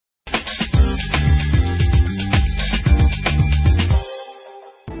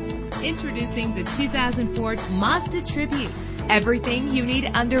Introducing the 2004 Mazda Tribute. Everything you need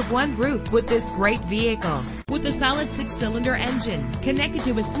under one roof with this great vehicle. With a solid 6-cylinder engine connected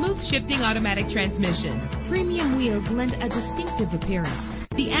to a smooth shifting automatic transmission. Premium wheels lend a distinctive appearance.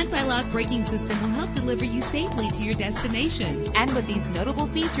 The anti-lock braking system will help deliver you safely to your destination. And with these notable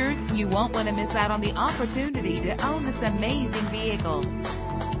features, you won't want to miss out on the opportunity to own this amazing vehicle.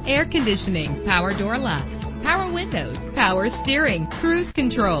 Air conditioning, power door locks, power windows, power steering, cruise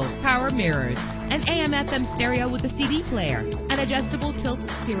control, power mirrors, an AM/FM stereo with a CD player, an adjustable tilt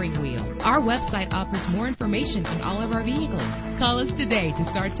steering wheel. Our website offers more information on all of our vehicles. Call us today to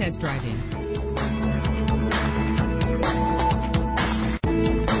start test driving.